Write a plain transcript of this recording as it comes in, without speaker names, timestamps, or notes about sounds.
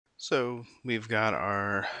So we've got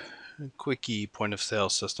our quickie point of sale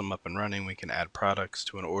system up and running. We can add products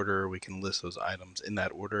to an order. We can list those items in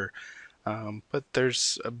that order. But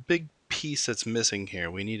there's a big piece that's missing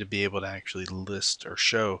here. We need to be able to actually list or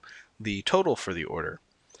show the total for the order.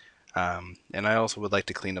 And I also would like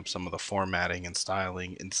to clean up some of the formatting and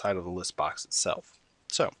styling inside of the list box itself.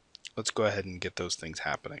 So let's go ahead and get those things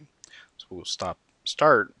happening. So we'll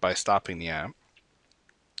start by stopping the app.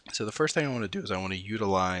 So the first thing I want to do is I want to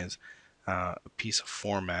utilize a piece of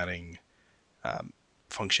formatting um,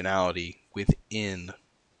 functionality within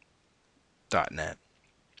 .NET.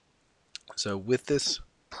 So with this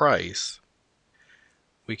price,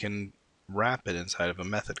 we can wrap it inside of a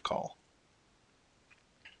method call.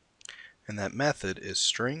 And that method is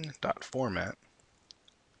string.format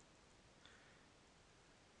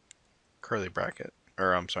curly bracket,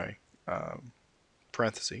 or I'm sorry,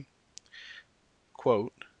 parenthesis,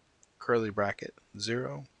 quote, curly bracket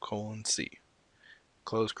 0:C,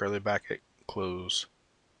 close curly bracket, close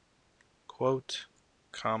quote,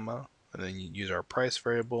 comma, and then you use our price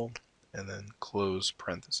variable, and then close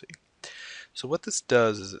parenthesis. So what this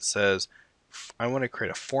does is it says, I want to create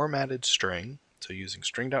a formatted string. So using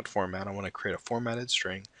string.format, I want to create a formatted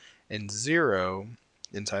string, and 0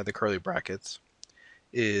 inside the curly brackets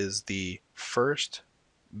is the first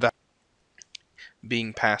value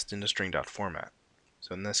being passed into string.format.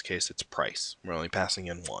 So in this case, it's price. We're only passing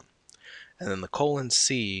in 1. And then the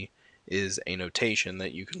 :C is a notation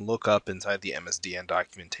that you can look up inside the MSDN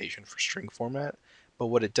documentation for string format. But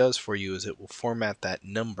what it does for you is it will format that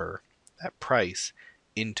number, that price,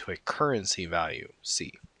 into a currency value,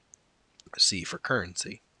 C. C for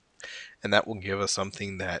currency. And that will give us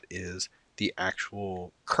something that is the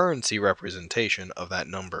actual currency representation of that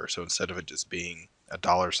number. So instead of it just being a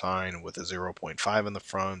 $ with a 0.5 in the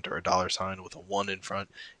front or a $ with a 1 in front,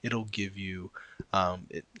 it'll give you,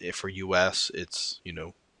 if for US, it's,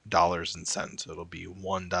 dollars and cents. It'll be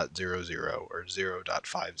 1.00 or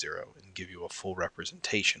 0.50 and give you a full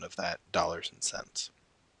representation of that dollars and cents.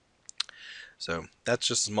 So that's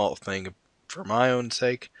just a small thing for my own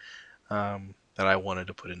sake. That I wanted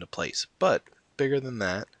to put into place. But bigger than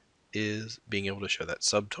that is being able to show that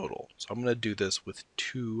subtotal. So I'm going to do this with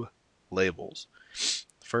 2 labels.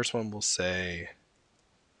 The first one we'll just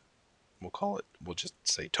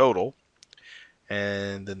say total.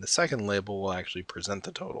 And then the second label will actually present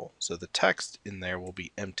the total. So the text in there will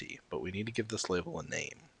be empty, but we need to give this label a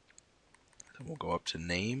name. So we'll go up to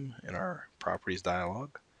name in our properties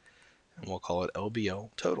dialog, and we'll call it LBL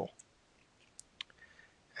total.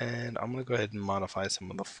 And I'm going to go ahead and modify some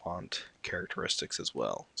of the font characteristics as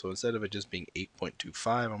well. So instead of it just being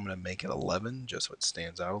 8.25, I'm going to make it 11 just so it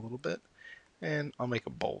stands out a little bit. And I'll make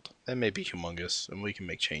it bold. That may be humongous, and we can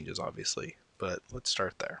make changes obviously, but let's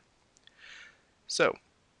start there. So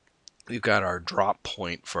we've got our drop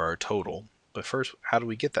point for our total, but first, how do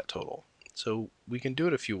we get that total? So we can do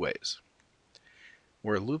it a few ways.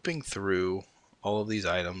 We're looping through all of these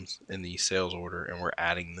items in the sales order and we're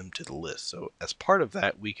adding them to the list. So as part of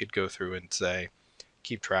that, we could go through and say,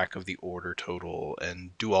 keep track of the order total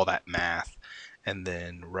and do all that math and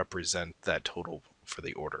then represent that total for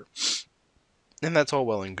the order. And that's all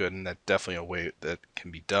well and good, and that's definitely a way that can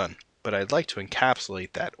be done. But I'd like to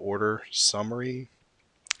encapsulate that order summing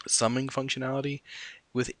functionality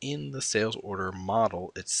within the sales order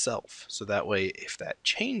model itself. So that way, if that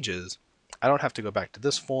changes, I don't have to go back to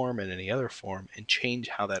this form and any other form and change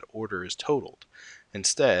how that order is totaled.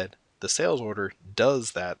 Instead, the sales order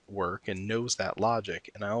does that work and knows that logic,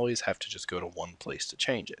 and I always have to just go to one place to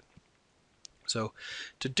change it. So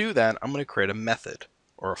to do that, I'm going to create a method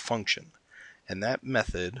or a function, and that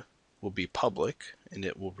method will be public, and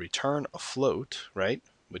it will return a float, right,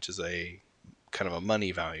 which is a kind of a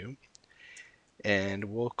money value, and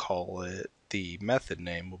we'll call it, the method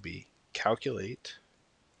name will be calculate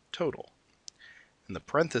total. And the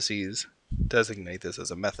parentheses designate this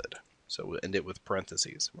as a method. So we'll end it with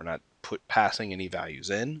parentheses. We're not passing any values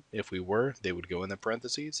in. If we were, they would go in the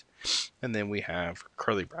parentheses. And then we have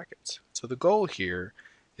curly brackets. So the goal here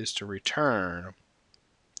is to return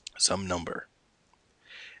some number.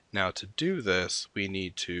 Now to do this, we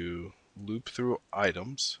need to loop through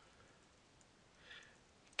items,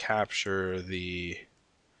 capture the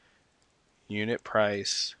unit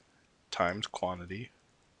price times quantity,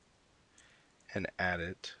 and add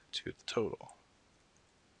it to the total.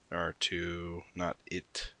 Or to, not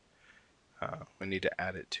it, we need to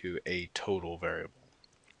add it to a total variable.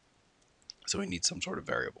 So we need some sort of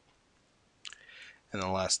variable. And the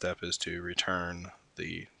last step is to return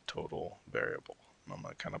the total variable. I'm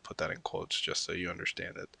going to kind of put that in quotes just so you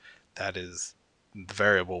understand it. That is, the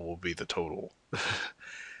variable will be the total.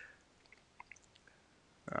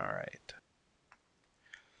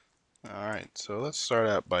 So let's start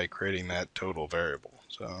out by creating that total variable.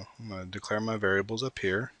 So I'm going to declare my variables up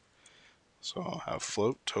here. So I'll have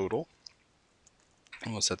float total,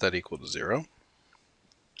 and we'll set that equal to 0.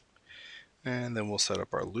 And then we'll set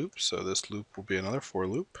up our loop. So this loop will be another for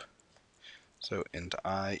loop. So int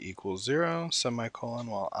I equals 0, semicolon,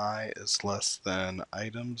 while I is less than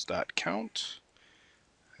items.count.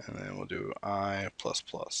 And then we'll do I plus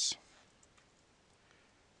plus.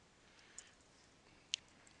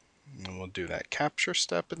 And we'll do that capture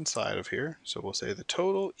step inside of here. So we'll say the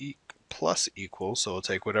total plus equals, so we'll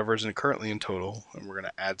take whatever is currently in total, and we're going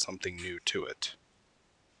to add something new to it.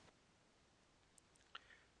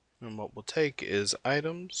 And what we'll take is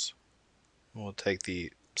items. We'll take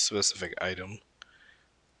the specific item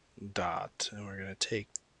dot, and we're going to take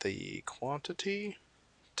the quantity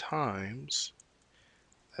times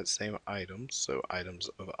that same item, so items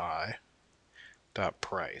of I, dot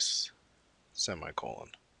price,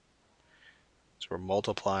 semicolon. So we're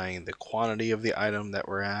multiplying the quantity of the item that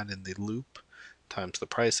we're at in the loop times the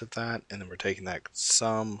price of that, and then we're taking that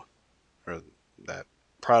sum, or that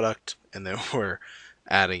product, and then we're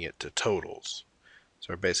adding it to totals. So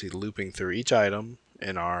we're basically looping through each item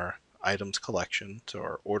in our items collection, so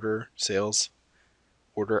our order, sales,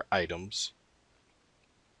 order items.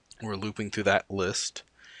 We're looping through that list,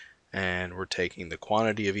 and we're taking the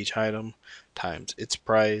quantity of each item times its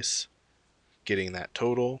price, getting that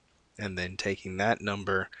total, and then taking that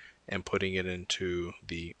number and putting it into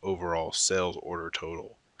the overall sales order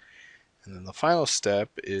total. And then the final step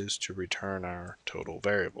is to return our total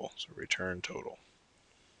variable, so return total.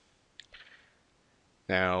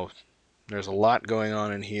 Now, there's a lot going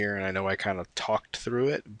on in here, and I know I kind of talked through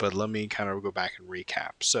it, but let me kind of go back and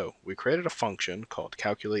recap. So we created a function called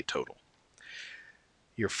calculate total.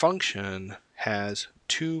 Your function has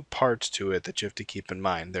two parts to it that you have to keep in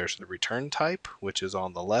mind. There's the return type, which is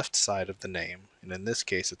on the left side of the name, and in this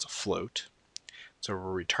case it's a float. So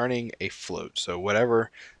we're returning a float. So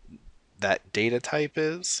whatever that data type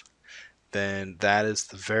is, then that is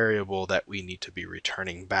the variable that we need to be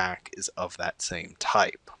returning back is of that same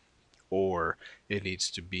type. Or it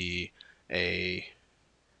needs to be a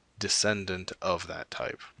descendant of that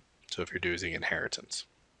type. So if you're using inheritance.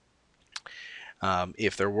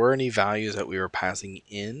 If there were any values that we were passing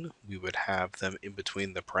in, we would have them in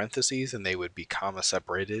between the parentheses, and they would be comma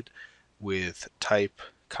separated with type,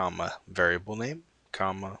 comma, variable name,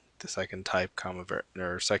 comma, the second type, comma,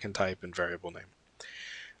 or second type and variable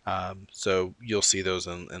name. So you'll see those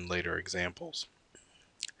in later examples.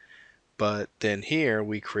 But then here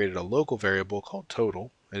we created a local variable called total,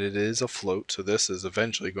 and it is a float, so this is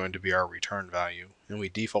eventually going to be our return value, and we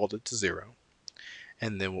default it to 0.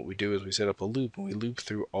 And then what we do is we set up a loop, and we loop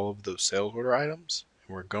through all of those sales order items,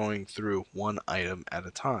 and we're going through one item at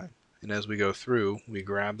a time. And as we go through, we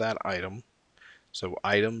grab that item. So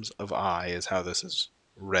items of I is how this is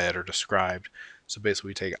read or described. So basically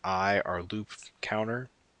we take I, our loop counter,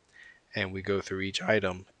 and we go through each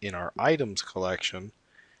item in our items collection,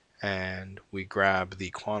 and we grab the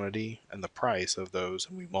quantity and the price of those,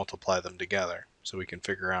 and we multiply them together so we can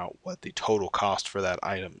figure out what the total cost for that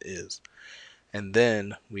item is. And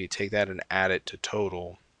then we take that and add it to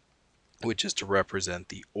total, which is to represent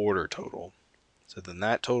the order total. So then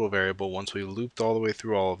that total variable, once we looped all the way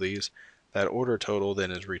through all of these, that order total then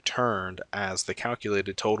is returned as the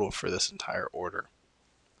calculated total for this entire order.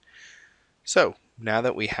 So now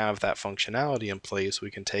that we have that functionality in place, we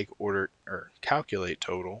can take order or calculate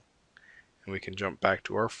total, and we can jump back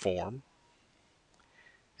to our form.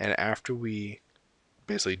 And after we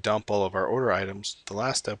basically dump all of our order items, the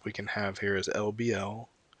last step we can have here is LBL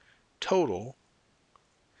total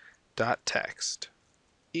dot text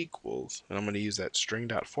equals, and I'm going to use that string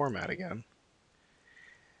dot format again,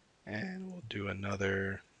 and we'll do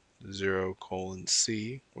another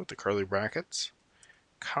 0:C with the curly brackets,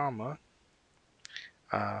 comma,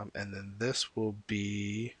 and then this will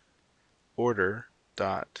be order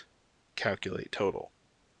dot calculate total.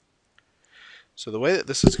 So the way that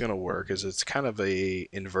this is going to work is it's kind of a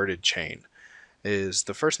inverted chain. Is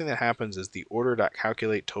the first thing that happens is the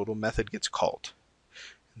order.calculate total method gets called.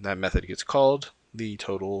 And that method gets called, the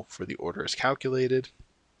total for the order is calculated,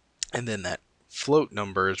 and then that float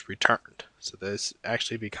number is returned. So this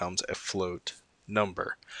actually becomes a float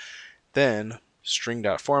number. Then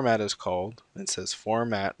string.format is called and says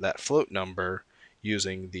format that float number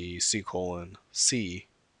using the C:(C)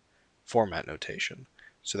 format notation.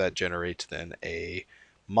 So that generates then a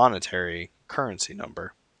monetary currency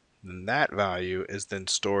number. And that value is then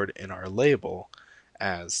stored in our label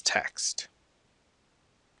as text.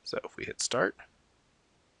 So if we hit start,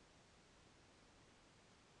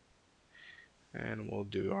 And we'll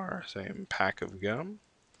do our same pack of gum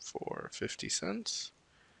for 50 cents.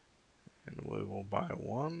 And we will buy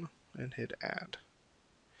one and hit add.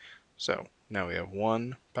 So now we have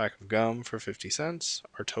one pack of gum for 50 cents.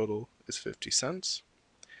 Our total is 50 cents.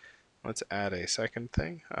 Let's add a second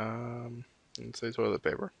thing. Let's say toilet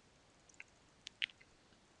paper.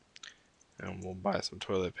 And we'll buy some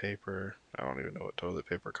toilet paper. I don't even know what toilet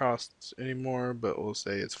paper costs anymore, but we'll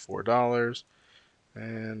say it's $4.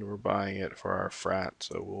 And we're buying it for our frat,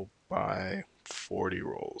 so we'll buy 40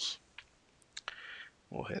 rolls.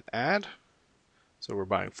 We'll hit add. So we're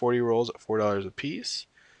buying 40 rolls at $4 a piece.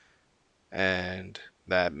 And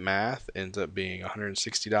that math ends up being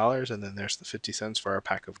 $160, and then there's the 50 cents for our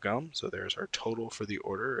pack of gum. So there's our total for the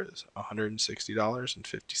order is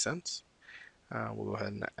 $160.50. We'll go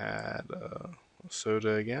ahead and add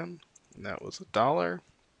soda again, and that was $1.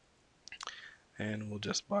 And we'll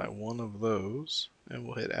just buy one of those, and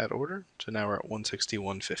we'll hit add order. So now we're at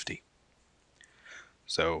 $161.50.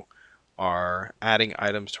 So our adding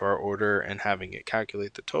items to our order and having it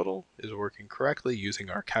calculate the total is working correctly using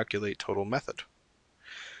our calculate total method.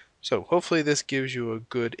 So hopefully this gives you a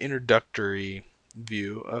good introductory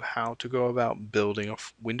view of how to go about building a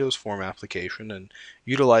Windows Form application and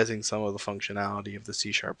utilizing some of the functionality of the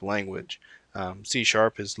C# language. C#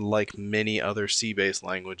 is like many other C-based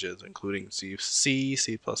languages, including C,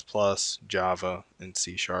 C++, Java, and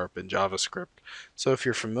C# and JavaScript. So if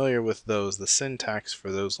you're familiar with those, the syntax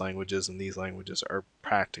for those languages and these languages are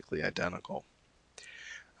practically identical.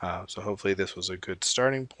 So hopefully this was a good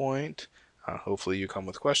starting point. Hopefully you come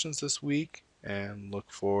with questions this week, and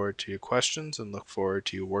look forward to your questions and look forward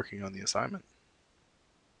to you working on the assignment.